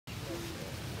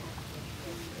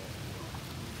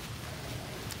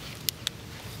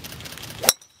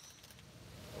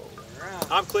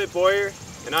I'm Clint Bowyer,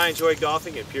 and I enjoy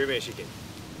golfing in Pure, Michigan.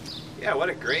 Yeah, what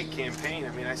a great campaign.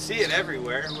 I mean, I see it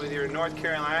everywhere, whether you're in North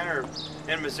Carolina or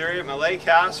in Missouri at my lake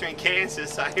house or in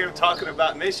Kansas. I hear them talking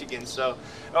about Michigan, so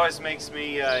it always makes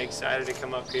me excited to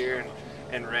come up here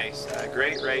and race.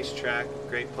 Great racetrack,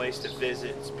 great place to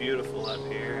visit. It's beautiful up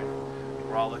here, and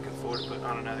we're all looking forward to putting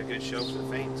on another good show for the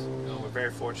fans. You know, we're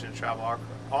very fortunate to travel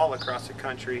all across the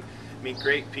country, meet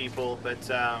great people, but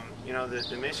you know,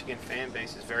 the Michigan fan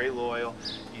base is very loyal.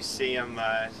 You see them,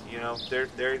 you know,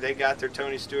 they got their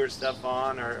Tony Stewart stuff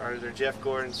on, or their Jeff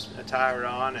Gordon's attire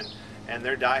on, and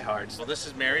they're diehards. Well, this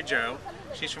is Mary Jo.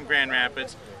 She's from Grand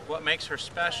Rapids. What makes her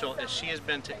special is she has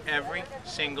been to every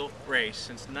single race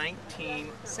since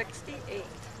 1968.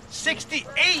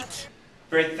 68!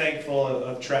 Very thankful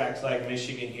of tracks like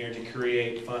Michigan here to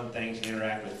create fun things and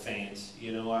interact with fans.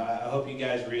 You know, I hope you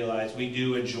guys realize we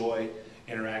do enjoy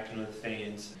interacting with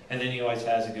fans. And then he always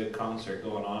has a good concert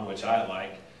going on, which I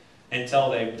like.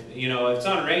 Until they, you know, if it's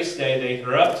on race day,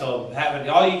 they're up till having,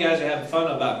 all you guys are having fun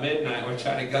about midnight. We're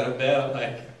trying to go to bed. I'm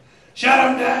like, shut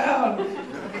them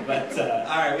down! But,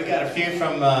 all right, we got a few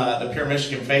from the Pure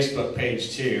Michigan Facebook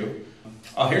page, too.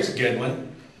 Oh, here's a good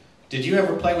one. Did you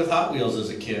ever play with Hot Wheels as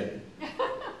a kid?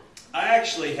 I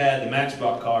actually had the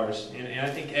Matchbox cars, and I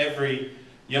think every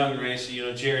young racer, you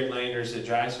know, Jared Landers that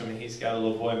drives for me, he's got a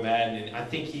little boy Madden, and I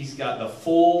think he's got the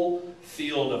full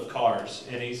field of cars,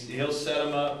 and he'll set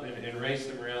them up and race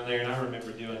them around there, and I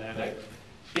remember doing that. Like,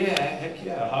 yeah, heck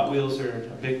yeah, Hot Wheels are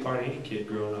a big part of any kid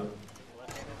growing up.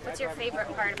 What's your favorite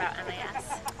part about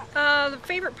MAS? The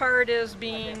favorite part is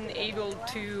being able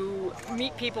to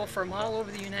meet people from all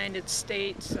over the United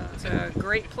States. It's a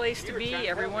great place to be.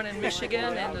 Everyone in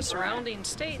Michigan and the surrounding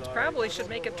states probably should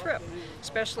make a trip,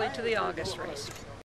 especially to the August race.